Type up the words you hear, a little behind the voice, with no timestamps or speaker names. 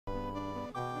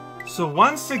So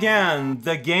once again,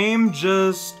 the game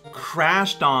just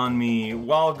crashed on me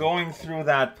while going through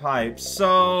that pipe.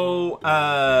 So,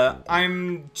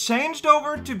 I'm changed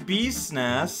over to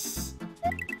BSNES.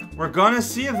 We're gonna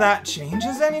see if that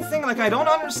changes anything. Like, I don't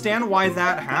understand why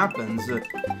that happens.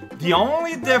 The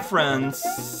only difference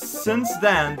since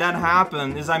then that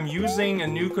happened is I'm using a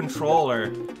new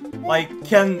controller. Like,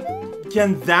 can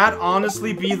that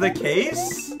honestly be the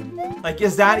case? Like,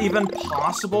 is that even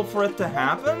possible for it to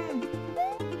happen?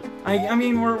 I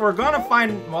mean, we're gonna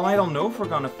find... Well, I don't know if we're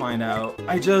gonna find out.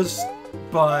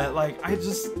 But, like,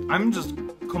 I'm just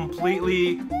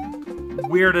completely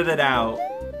weirded out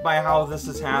by how this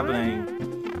is happening.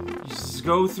 You just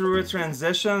go through a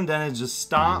transition, then it just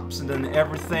stops, and then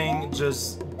everything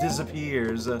just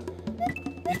disappears.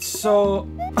 It's so...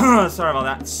 sorry about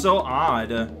that. It's so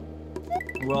odd.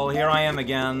 Well, here I am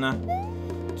again.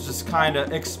 Just kinda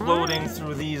exploding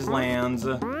through these lands.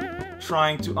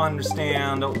 Trying to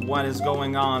understand what is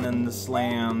going on in this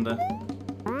land.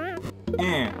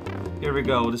 Here we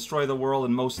go. Destroy the world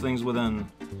and most things within.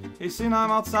 Hey, see, now I'm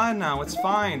outside now. It's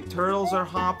fine. Turtles are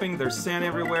hopping. There's sand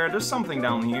everywhere. There's something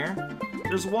down here.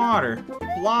 There's water.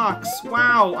 Blocks.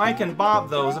 Wow, I can bob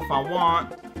those if I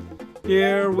want.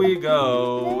 Here we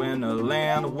go. In a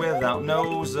land without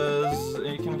noses.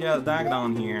 You can get that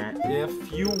down here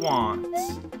if you want.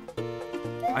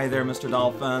 Hi there, Mr.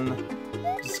 Dolphin.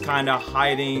 Just kinda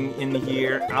hiding in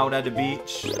here out at the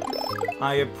beach.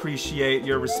 I appreciate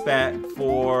your respect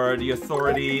for the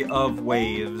authority of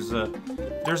waves.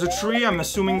 There's a tree, I'm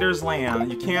assuming there's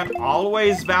land. You can't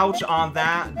always vouch on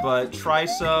that, but try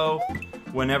so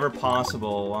whenever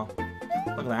possible.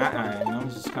 Look at that guy, you know,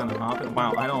 he's just kinda hopping.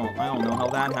 Wow, I don't know how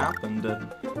that happened.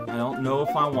 I don't know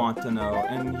if I want to know.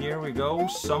 And here we go,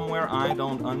 somewhere I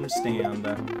don't understand.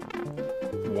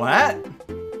 What?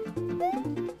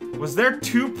 Was there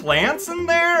two plants in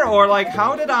there? Or, like,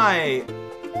 how did that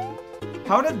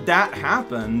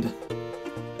happen?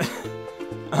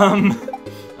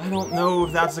 I don't know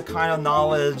if that's the kind of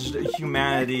knowledge that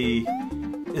humanity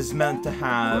is meant to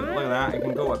have. Look at that, I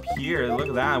can go up here. Look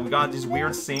at that, we got these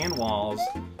weird sand walls.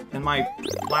 And my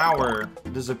flower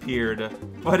disappeared.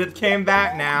 But it came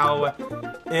back now.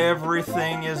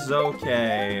 Everything is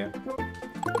okay.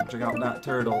 Check out that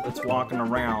turtle, it's walking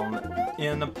around.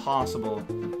 Impossible.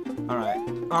 Alright,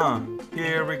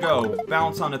 here we go.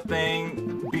 Bounce on a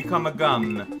thing, become a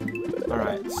gum.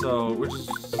 Alright, so, which is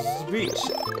the beach.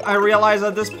 I realize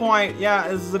at this point, yeah,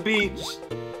 this is the beach.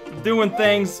 Doing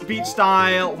things beach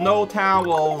style, no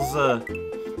towels.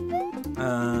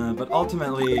 But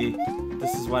ultimately,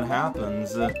 this is what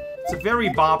happens. It's a very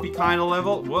boppy kind of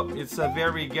level. Whoop, it's a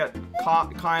very get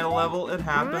caught kind of level. It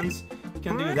happens.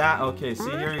 Can do that. Okay,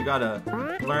 see here you gotta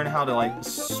learn how to like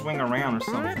swing around or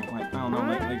something. Like, I don't know,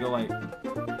 like they go like,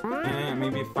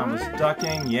 maybe if I was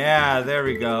ducking. Yeah, there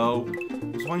we go.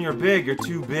 Because when you're big, you're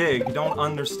too big. You don't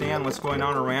understand what's going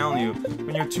on around you.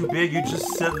 When you're too big, you just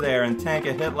sit there and tank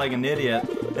a hit like an idiot.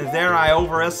 And there I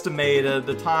overestimated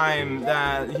the time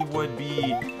that he would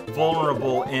be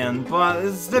vulnerable in. But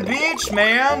it's the beach,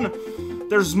 man!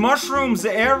 There's mushrooms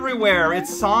everywhere.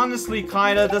 It's honestly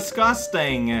kind of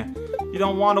disgusting. You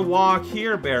don't want to walk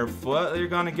here barefoot. You're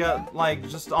gonna get, like,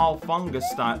 just all fungus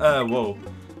style. Whoa.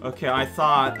 Okay, I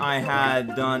thought I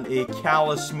had done a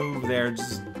callous move there,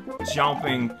 just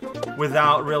jumping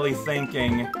without really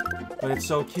thinking. But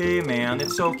it's okay, man.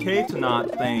 It's okay to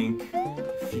not think.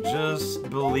 If you just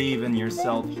believe in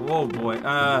yourself. Oh, boy.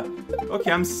 Okay,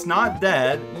 I'm not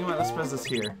dead. You know what? Let's press this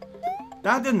here.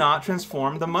 That did not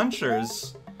transform the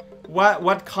munchers.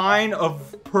 What kind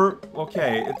of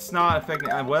okay, it's not affecting...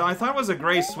 Well, I thought it was a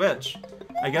gray switch.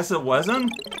 I guess it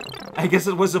wasn't? I guess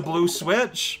it was a blue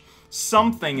switch?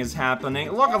 Something is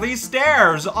happening. Look at these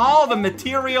stairs! All the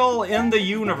material in the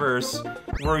universe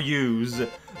were used.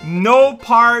 No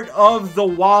part of the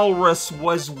walrus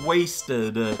was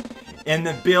wasted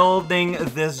in building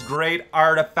this great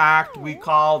artifact we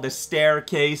call the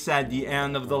staircase at the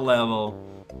end of the level.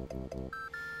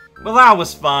 Well, that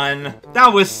was fun.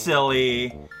 That was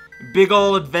silly. Big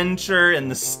ol' adventure in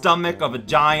the stomach of a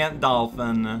giant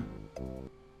dolphin.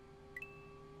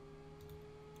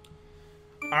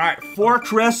 Alright,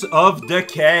 Fortress of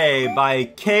Decay by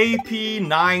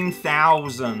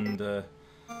KP9000.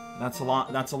 That's a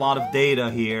lot of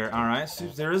data here. Alright, so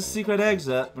there is a secret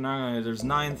exit, but there's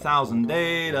 9,000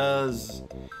 datas.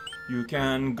 You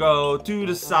can go to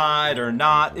the side or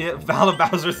not. Valor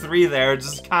Bowser 3 there,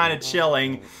 just kind of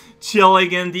chilling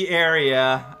in the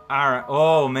area. Alright,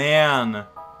 oh man.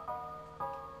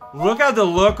 Look at the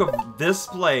look of this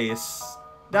place.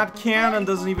 That cannon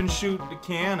doesn't even shoot the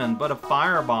cannon, but a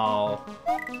fireball.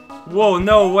 Whoa,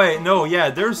 no, wait, no, yeah,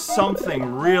 there's something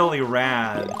really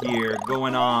rad here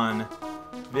going on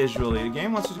visually. The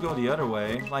game wants you to go the other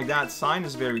way. Like, that sign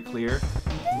is very clear.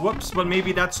 Whoops, but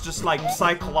maybe that's just, like,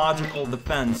 psychological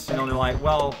defense. You know, they're like,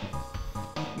 well,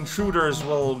 intruders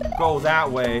will go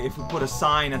that way if we put a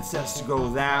sign that says to go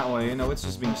that way. You know, it's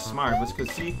just being smart. But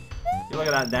because, see, you look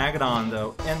at that Dagadon,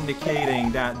 though,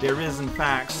 indicating that there is, in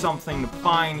fact, something to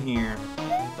find here.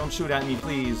 Don't shoot at me,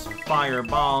 please.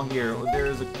 Fireball here.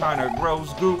 There's a kind of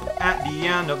gross goop at the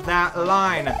end of that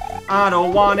line. I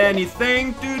don't want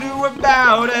anything to do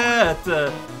about it.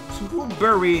 So who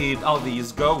buried all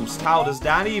these ghosts? How does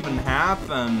that even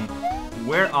happen?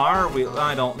 Where are we?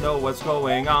 I don't know what's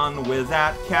going on with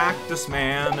that cactus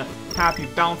man. Happy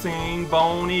bouncing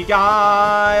bony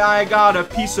guy. I got a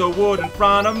piece of wood in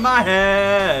front of my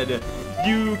head.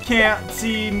 You can't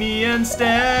see me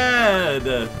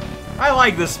instead. I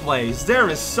like this place. There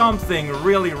is something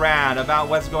really rad about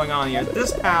what's going on here.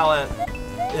 This palette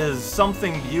is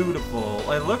something beautiful.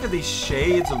 Like, look at these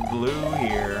shades of blue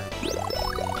here.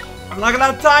 I'm looking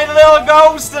at that tiny little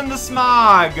ghost in the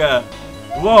smog.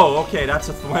 Whoa, okay, that's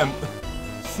a thwimp.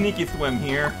 Sneaky thwimp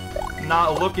here.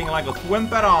 Not looking like a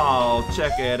thwimp at all.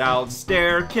 Check it out.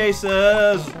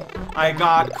 Staircases. I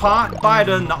got caught by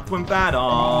the not thwimp at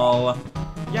all.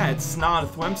 Yeah, it's not a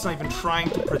thwimp. It's not even trying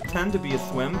to pretend to be a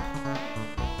thwimp.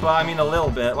 But, I mean, a little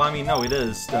bit. Well, I mean, no, it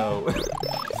is, though.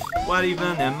 What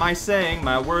even am I saying?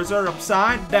 My words are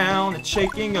upside down. It's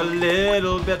shaking a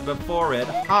little bit before it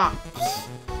hops.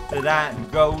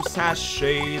 That ghost has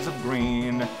shades of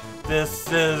green.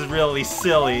 This is really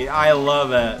silly. I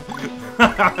love it.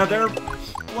 They're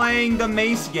playing the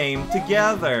mace game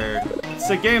together. It's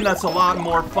a game that's a lot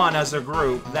more fun as a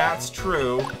group. That's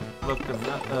true. Look at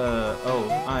that. Oh,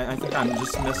 I think I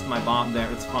just missed my bomb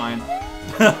there. It's fine.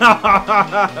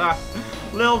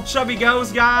 Little chubby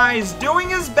ghost guy's doing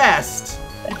his best.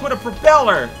 You put a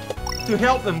propeller to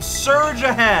help him surge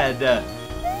ahead.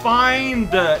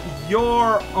 Find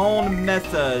your own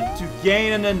method to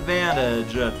gain an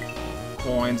advantage.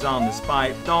 Coins on this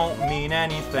pipe don't mean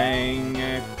anything.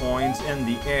 Coins in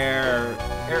the air.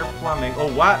 Air plumbing.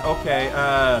 Oh, what? Okay,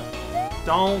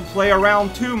 don't play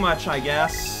around too much, I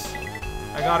guess.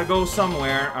 I gotta go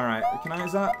somewhere. Alright, can I,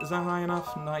 is that high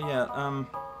enough? Not yet.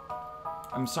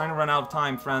 I'm starting to run out of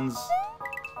time, friends.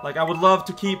 Like, I would love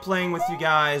to keep playing with you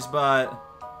guys, but...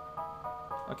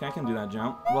 Okay, I can do that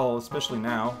jump. Well, especially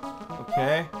now.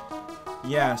 Okay.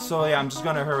 Yeah, so yeah, I'm just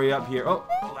gonna hurry up here. Oh,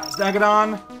 last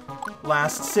Dagadon.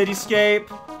 Last cityscape.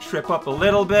 Trip up a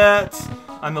little bit.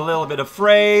 I'm a little bit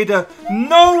afraid.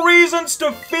 No reasons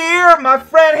to fear, my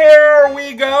friend. Here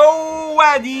we go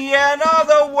at the end of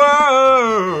the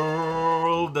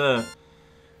world.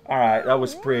 Alright, that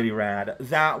was pretty rad.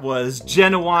 That was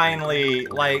genuinely,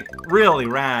 like, really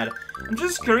rad. I'm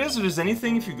just curious if there's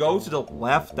anything if you go to the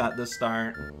left at the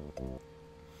start.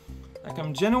 Like,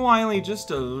 I'm genuinely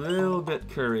just a little bit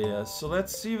curious. So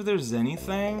let's see if there's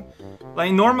anything.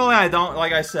 Like, normally I don't,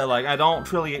 like I said, like, I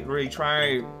don't really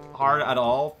try hard at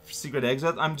all for secret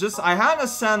exit. I had a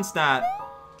sense that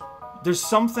there's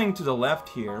something to the left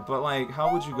here. But, like,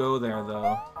 how would you go there,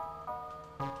 though?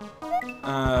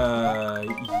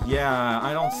 Yeah,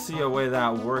 I don't see a way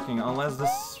that working unless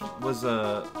this was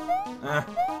a...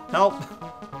 help!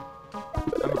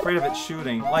 I'm afraid of it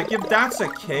shooting. Like, if that's a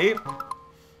cape,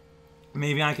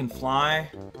 maybe I can fly,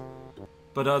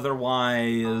 but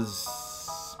otherwise...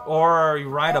 Or you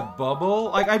ride a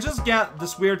bubble? Like, I just get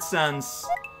this weird sense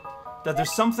that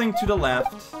there's something to the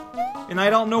left, and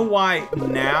I don't know why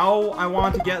now I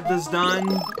want to get this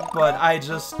done, but I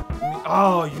just...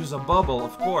 Oh, use a bubble,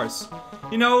 of course.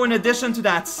 You know, in addition to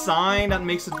that sign that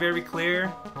makes it very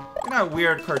clear, look at that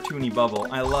weird cartoony bubble.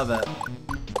 I love it.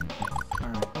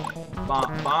 Alright.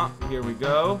 Bop, bop. Here we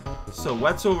go. So,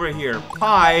 what's over here?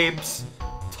 Pipes.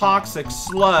 Toxic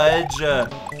sludge.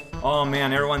 Oh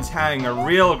man, everyone's having a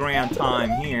real grand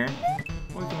time here.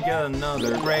 We can get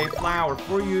another gray flower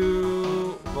for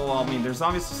you. Well, I mean, there's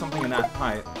obviously something in that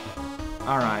pipe.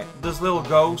 Alright. This little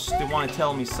ghost, they want to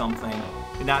tell me something.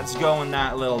 And that's going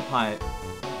that little pipe.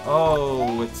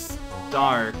 Oh, it's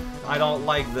dark. I don't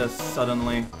like this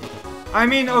suddenly. I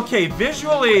mean, okay,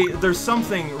 visually, there's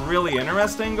something really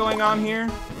interesting going on here.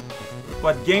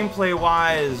 But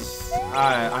gameplay-wise,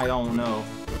 I don't know.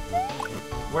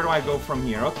 Where do I go from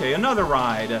here? Okay, another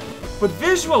ride. But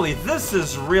visually, this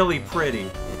is really pretty.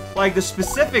 Like, the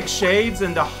specific shades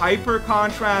and the hyper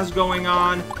contrast going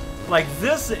on. Like,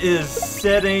 this is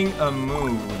setting a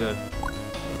mood.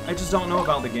 I just don't know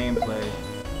about the gameplay.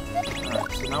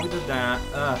 Alright, so now we did that.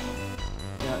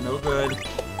 Yeah, no good.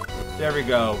 There we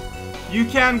go. You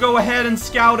can go ahead and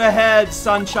scout ahead,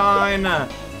 sunshine.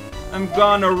 I'm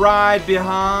gonna ride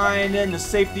behind in the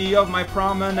safety of my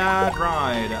promenade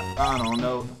ride. I don't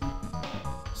know.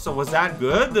 So was that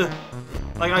good?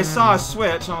 Like, I saw a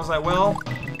switch and I was like, well,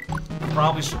 I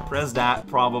probably should press that,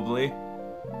 probably.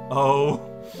 Oh.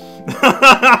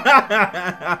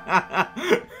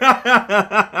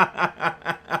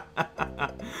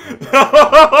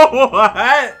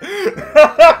 What?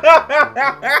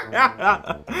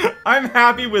 I'm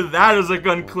happy with that as a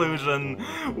conclusion.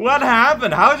 What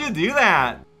happened? How'd you do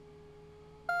that?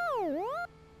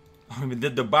 I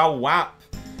did the bow wap.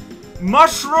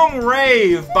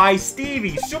 MUSHROOMWAVE by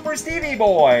Stivi, Super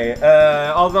Stiviboy.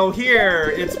 Although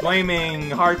here it's blaming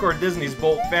Hardcore Disney's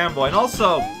Bolt Fanboy, and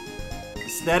also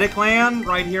Aesthetic Land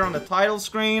right here on the title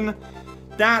screen.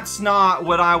 That's not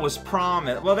what I was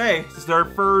promised. Well, hey, it's their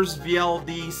first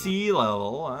VLDC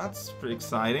level. That's pretty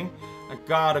exciting. I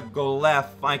gotta go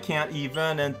left. I can't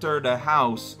even enter the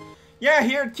house. Yeah,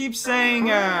 here it keeps saying,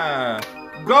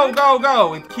 go, go,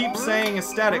 go. It keeps saying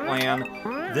Aesthetic Land.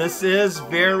 This is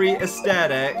very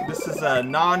aesthetic. This is a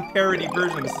non-parody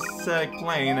version of Aesthetic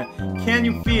Plane. Can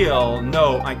you feel?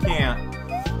 No, I can't.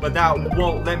 But that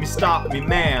won't let me stop me,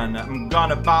 man. I'm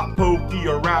gonna bop Pokey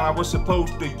around. I was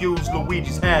supposed to use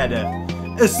Luigi's head.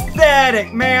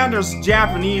 Aesthetic, man. There's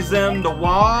Japanese in the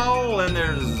wall, and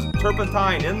there's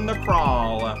turpentine in the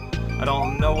crawl. I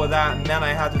don't know what that meant.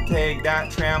 I had to take that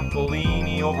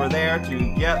trampoline over there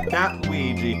to get that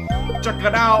Luigi. Check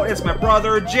it out. It's my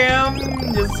brother Jim.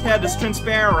 His head is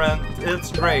transparent.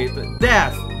 It's great.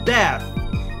 Death, death,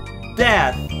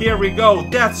 death. Here we go.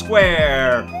 Death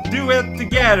Square. Do it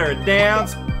together.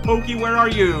 Dance. Pokey, where are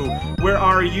you? Where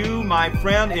are you, my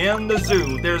friend, in the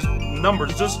zoo? There's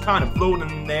numbers just kind of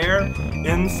floating there.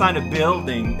 Inside a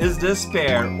building is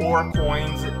despair or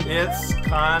coins. It's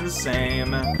kind of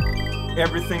same.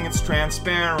 Everything is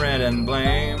transparent and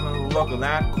blame. Look at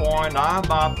that coin. I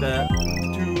bought that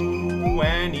too,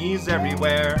 and he's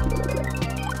everywhere.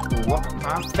 Look at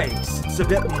my face. It's a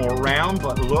bit more round,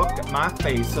 but look at my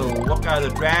face. So look at the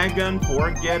dragon.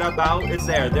 Forget about it's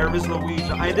there. There is Luigi.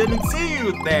 I didn't see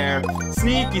you there.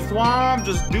 Sneaky Thwomp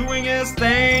just doing his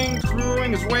thing,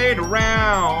 screwing his weight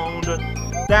around.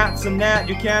 That's a net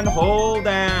you can hold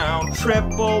down.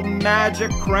 Triple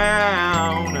magic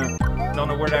crown. Don't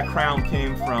know where that crown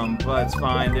came from, but it's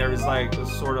fine. There is like a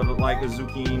sort of like a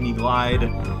zucchini glide.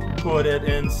 Put it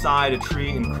inside a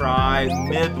tree and cry.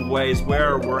 Midway's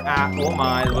where we're at. Oh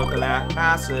my, look at that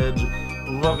passage.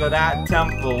 Look at that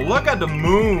temple. Look at the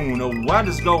moon. What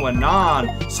is going on?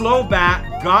 Slow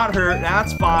back. Got hurt.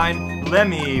 That's fine.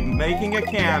 Lemmy making a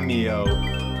cameo.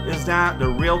 Is that the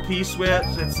real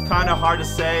P-switch? It's kind of hard to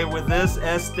say with this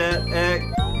aesthetic.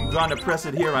 I'm gonna press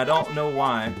it here. I don't know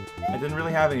why. I didn't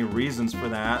really have any reasons for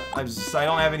that. I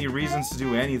don't have any reasons to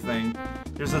do anything.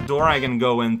 There's a door I can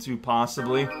go into,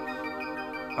 possibly.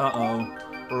 Uh-oh.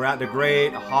 We're at the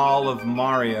Great Hall of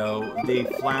Mario. The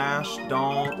Flash,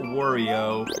 don't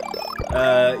worry-o.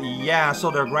 Yeah, so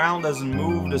the ground doesn't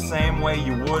move the same way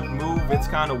you would move. It's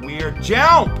kind of weird.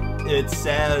 Jump! It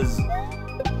says.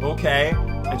 Okay.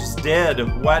 I just did.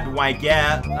 What do I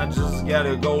get? I just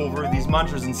gotta go over these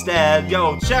munchers instead.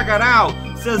 Yo, check it out!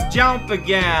 It says jump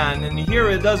again. And here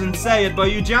it doesn't say it,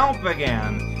 but you jump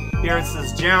again. Here it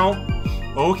says jump.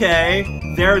 Okay.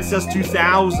 There it says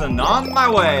 2000. On my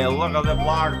way. Look at the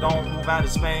block. Don't move out of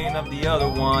Spain of the other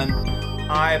one.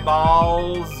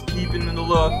 Eyeballs. Keeping the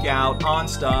lookout on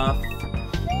stuff.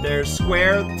 They're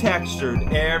square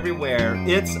textured everywhere.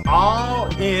 It's all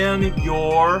in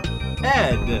your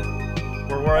head.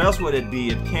 Or where else would it be?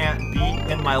 It can't be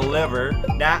in my liver.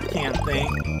 That can't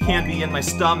think. Can't be in my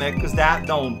stomach, because that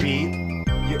don't beat.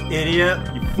 You idiot.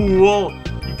 You fool.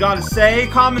 You gotta say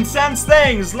common sense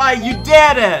things like you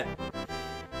did it.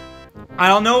 I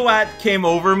don't know what came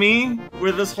over me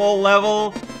with this whole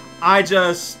level. I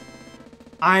just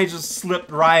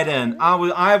slipped right in.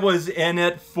 I was in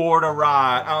it for the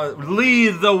ride.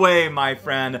 Lead the way, my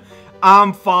friend.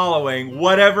 I'm following.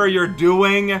 Whatever you're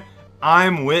doing,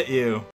 I'm with you.